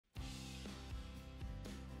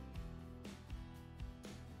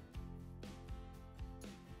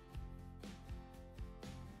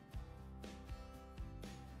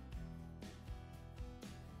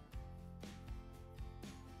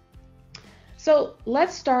So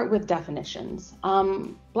let's start with definitions.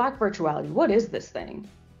 Black virtuality, what is this thing?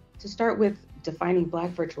 To start with defining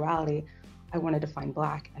Black virtuality, I want to define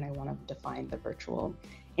Black and I want to define the virtual.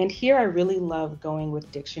 And here I really love going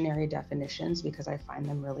with dictionary definitions because I find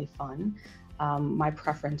them really fun. My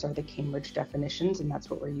preference are the Cambridge definitions, and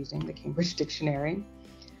that's what we're using, the Cambridge Dictionary.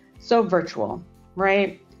 So virtual,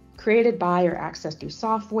 right? Created by or accessed through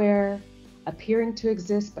software, appearing to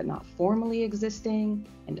exist but not formally existing,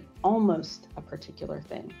 and almost a particular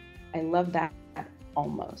thing. I love that,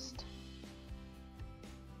 almost.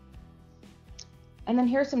 And then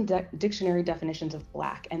here are some dictionary definitions of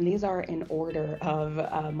Black, and these are in order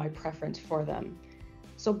of my preference for them.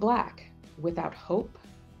 So Black, without hope,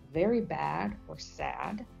 very bad or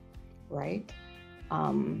sad, right?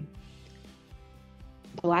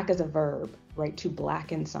 Black is a verb, right? To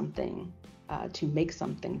blacken something, to make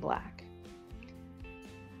something black.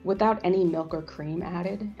 Without any milk or cream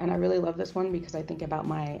added, and I really love this one because I think about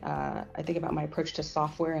my approach to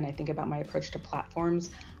software, and I think about my approach to platforms.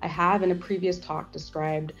 I have in a previous talk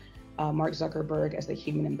described Mark Zuckerberg as the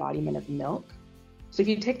human embodiment of milk. So if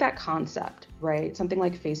you take that concept, right, something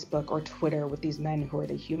like Facebook or Twitter with these men who are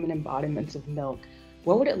the human embodiments of milk,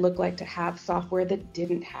 what would it look like to have software that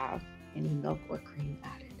didn't have any milk or cream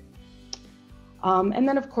added? And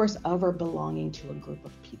then of course, of or belonging to a group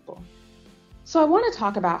of people. So I want to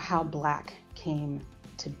talk about how Black came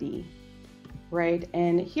to be, right?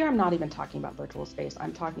 And here I'm not even talking about virtual space.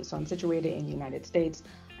 I'm situated in the United States.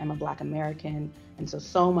 I'm a Black American. And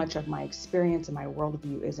so much of my experience and my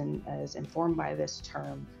worldview is informed by this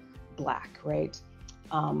term Black, right?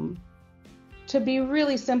 To be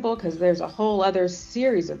really simple, because there's a whole other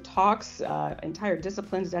series of talks, entire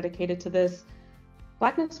disciplines dedicated to this,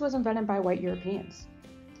 Blackness was invented by white Europeans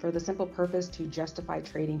for the simple purpose to justify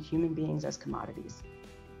trading human beings as commodities.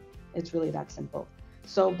 It's really that simple.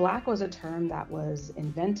 So Black was a term that was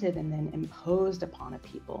invented and then imposed upon a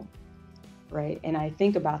people, right? And I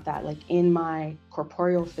think about that like in my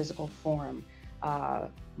corporeal physical form.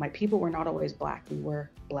 My people were not always Black, we were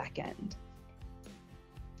blackened.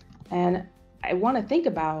 And I want to think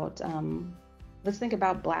about, let's think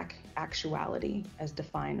about Black actuality as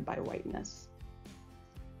defined by whiteness.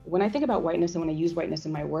 When I think about whiteness and when I use whiteness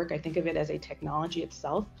in my work, I think of it as a technology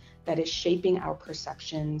itself that is shaping our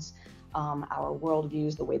perceptions, our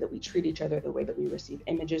worldviews, the way that we treat each other, the way that we receive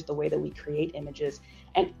images, the way that we create images,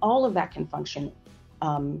 and all of that can function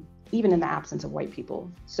even in the absence of white people.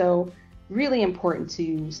 So really important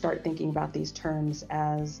to start thinking about these terms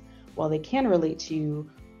as, while they can relate to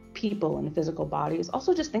people and physical bodies,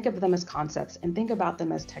 also just think of them as concepts and think about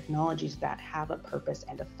them as technologies that have a purpose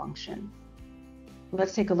and a function.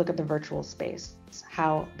 Let's take a look at the virtual space,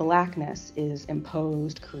 how Blackness is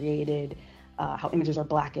imposed, created, how images are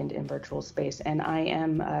blackened in virtual space. And I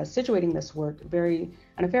am situating this work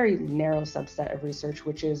on a very narrow subset of research,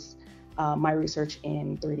 which is my research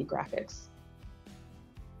in 3D graphics.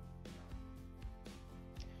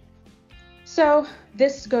 So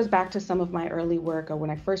this goes back to some of my early work when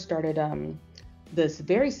I first started this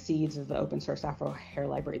very seeds of the open source Afro Hair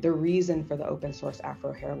Library, the reason for the open source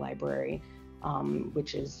Afro Hair Library,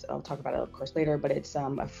 which is, I'll talk about it of course later, but it's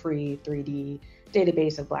a free 3D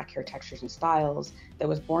database of Black hair textures and styles that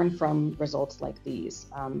was born from results like these.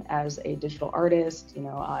 As a digital artist,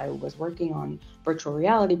 I was working on virtual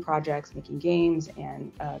reality projects, making games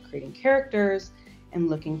and creating characters and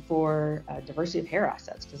looking for diversity of hair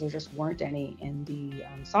assets because there just weren't any in the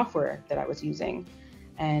software that I was using.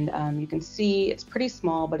 And you can see it's pretty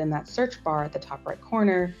small, but in that search bar at the top right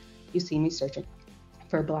corner, you see me searching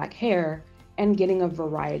for Black hair and getting a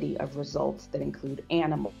variety of results that include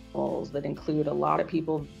animals, that include a lot of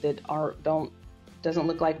people that doesn't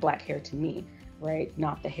look like Black hair to me, right?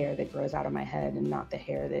 Not the hair that grows out of my head and not the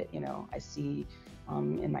hair that, I see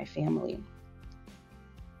in my family.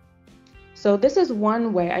 So this is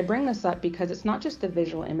one way I bring this up because it's not just the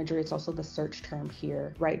visual imagery, it's also the search term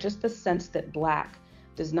here, right? Just the sense that Black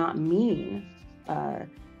does not mean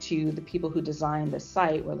to the people who designed the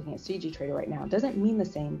site, we're looking at CG Trader right now, doesn't mean the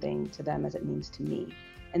same thing to them as it means to me.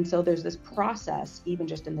 And so there's this process, even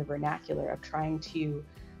just in the vernacular, of trying to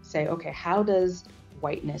say, okay, how does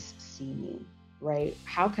whiteness see me, right?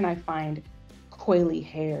 How can I find coily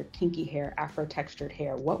hair, kinky hair, afro-textured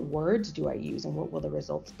hair? What words do I use and what will the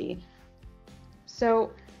results be?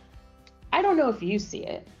 So I don't know if you see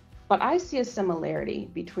it, but I see a similarity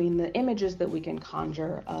between the images that we can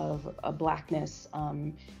conjure of a Blackness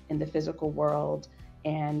in the physical world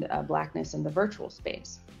and Blackness in the virtual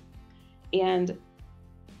space. And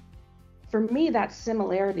for me, that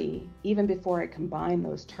similarity, even before I combine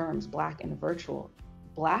those terms, Black and virtual,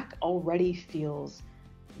 Black already feels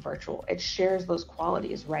virtual. It shares those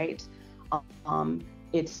qualities, right?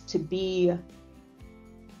 It's to be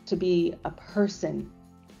a person,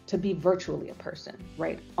 to be virtually a person,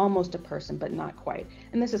 right? Almost a person, but not quite.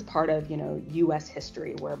 And this is part of, US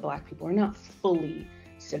history, where Black people are not fully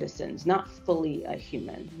citizens, not fully a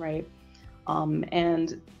human, right?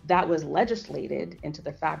 And that was legislated into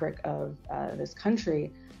the fabric of this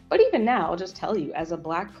country. But even now, I'll just tell you, as a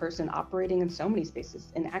Black person operating in so many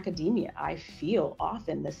spaces in academia, I feel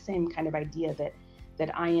often the same kind of idea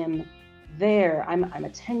that I am there. I'm a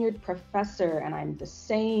tenured professor, and I'm the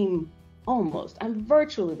same, almost. I'm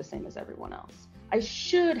virtually the same as everyone else. I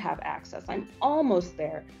should have access. I'm almost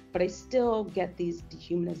there, but I still get these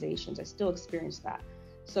dehumanizations. I still experience that.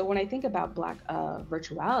 So when I think about Black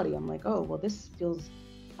virtuality, I'm like, oh, well, this feels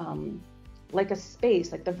like a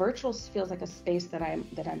space, like the virtual feels like a space that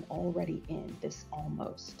I'm already in, this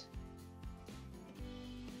almost.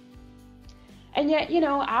 And yet,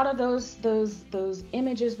 out of those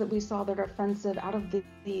images that we saw that are offensive, out of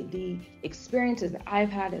the experiences that I've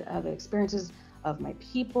had, the experiences of my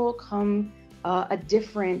people, come a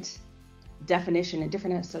different definition and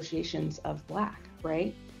different associations of Black,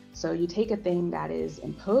 right? So you take a thing that is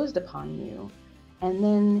imposed upon you, and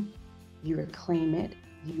then you reclaim it,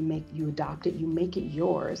 you adopt it, you make it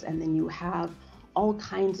yours, and then you have all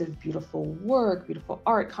kinds of beautiful work, beautiful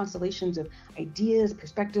art, constellations of ideas,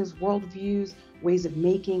 perspectives, worldviews, ways of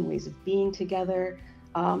making, ways of being together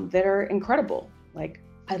that are incredible. Like,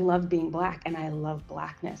 I love being Black, and I love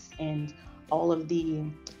Blackness, and all of the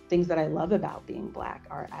things that I love about being Black,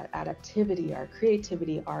 our adaptivity, our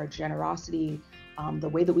creativity, our generosity, the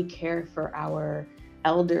way that we care for our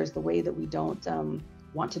elders, the way that we don't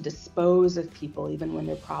want to dispose of people even when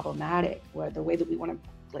they're problematic, or the way that we want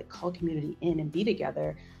to call community in and be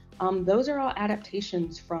together. Those are all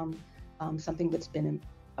adaptations from something that's been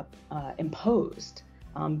imposed,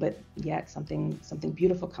 but yet something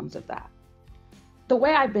beautiful comes of that. The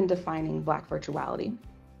way I've been defining Black virtuality,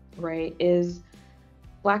 right, is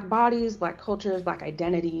Black bodies, Black cultures, Black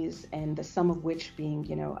identities, and the sum of which being,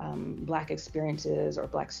 Black experiences or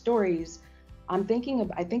Black stories. I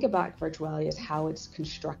think of Black virtuality as how it's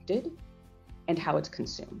constructed and how it's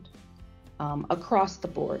consumed across the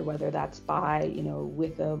board, whether that's by,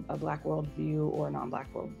 with a Black worldview or a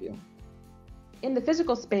non-Black worldview. In the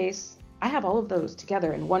physical space, I have all of those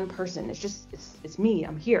together in one person. It's me,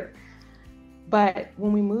 I'm here. But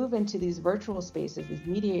when we move into these virtual spaces, these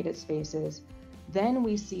mediated spaces, then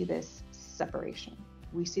we see this separation.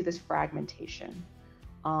 We see this fragmentation.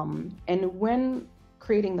 And when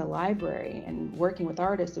creating the library and working with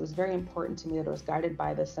artists, it was very important to me that it was guided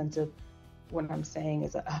by the sense of what I'm saying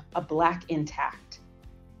is a Black intact.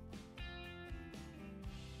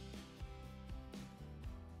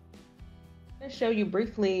 I'm going to show you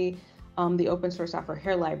briefly the open source software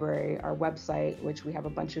hair library, our website, which we have a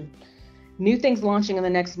bunch of new things launching in the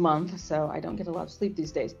next month, so I don't get a lot of sleep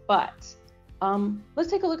these days. But let's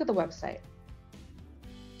take a look at the website.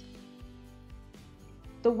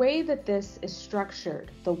 The way that this is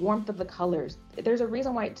structured, the warmth of the colors, there's a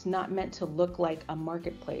reason why it's not meant to look like a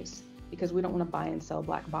marketplace, because we don't want to buy and sell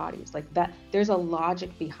Black bodies like that. There's a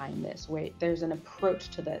logic behind this. There's an approach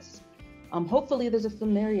to this. Hopefully there's a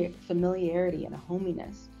familiarity and a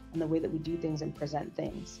hominess in the way that we do things and present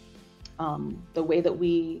things. The way that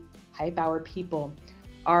we hype our people.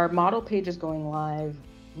 Our model page is going live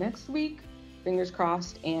next week, fingers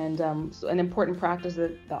crossed, and so an important practice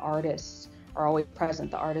that the artists are always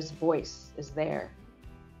present. The artist's voice is there.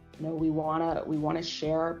 We want to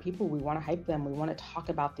share our people. We want to hype them. We want to talk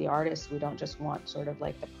about the artists. We don't just want sort of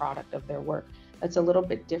like the product of their work. That's a little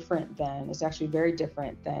bit different it's actually very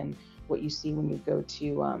different than what you see when you go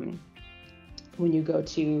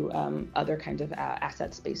to other kinds of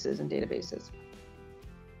asset spaces and databases.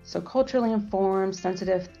 So culturally informed,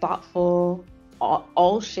 sensitive, thoughtful,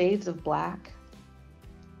 all shades of Black.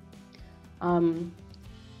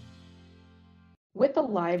 With the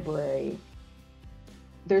library,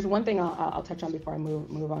 there's one thing I'll touch on before I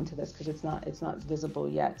move on to this, because it's not visible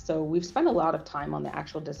yet. So we've spent a lot of time on the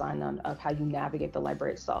actual design of how you navigate the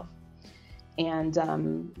library itself.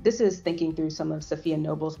 And this is thinking through some of Sophia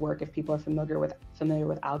Noble's work, if people are familiar with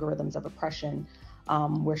algorithms of oppression,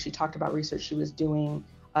 where she talked about research she was doing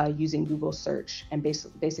using Google search, and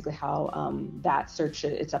basically how that search,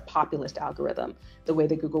 it's a populist algorithm. The way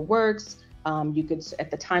that Google works, you could,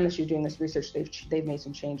 at the time that she was doing this research, they've made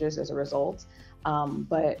some changes as a result.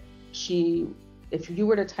 But if you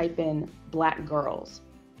were to type in Black girls,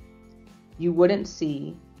 you wouldn't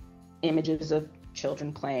see images of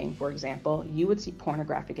children playing, for example. You would see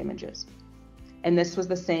pornographic images. And this was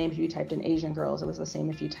the same if you typed in Asian girls. It was the same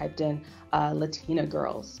if you typed in Latina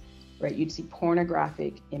girls, right? You'd see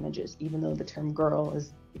pornographic images, even though the term girl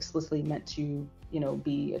is explicitly meant to,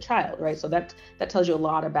 be a child, right? So that tells you a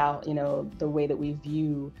lot about, the way that we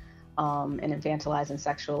view and infantilize and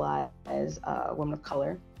sexualize women of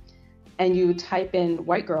color. And you type in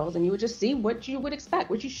white girls and you would just see what you would expect,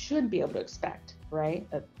 what you should be able to expect, right?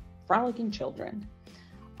 Frolicking children.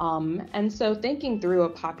 And so thinking through a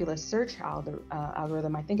populist search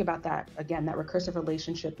algorithm, I think about that, again, that recursive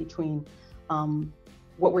relationship between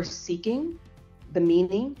what we're seeking, the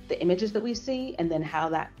meaning, the images that we see, and then how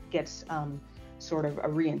that gets sort of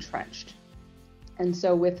re-entrenched. And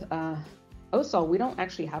so with OSOL, we don't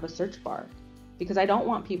actually have a search bar, because I don't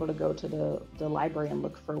want people to go to the library and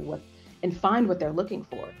look for and find what they're looking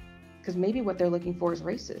for, because maybe what they're looking for is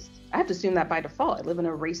racist. I have to assume that by default. I live in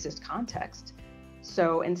a racist context.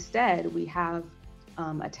 So instead, we have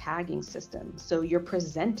a tagging system. So you're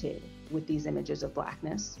presented with these images of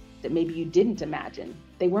Blackness that maybe you didn't imagine.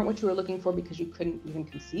 They weren't what you were looking for because you couldn't even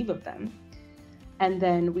conceive of them. And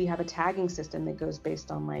then we have a tagging system that goes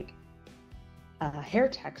based on hair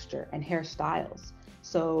texture and hairstyles.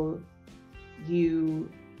 So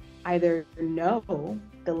you either know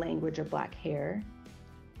the language of Black hair,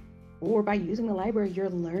 or by using the library, you're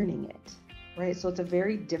learning it. Right, so it's a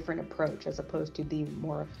very different approach as opposed to the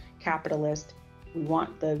more capitalist, we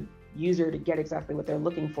want the user to get exactly what they're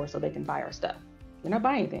looking for so they can buy our stuff. You're not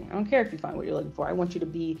buying anything. I don't care if you find what you're looking for. I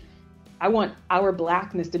want our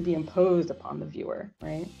Blackness to be imposed upon the viewer,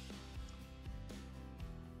 right?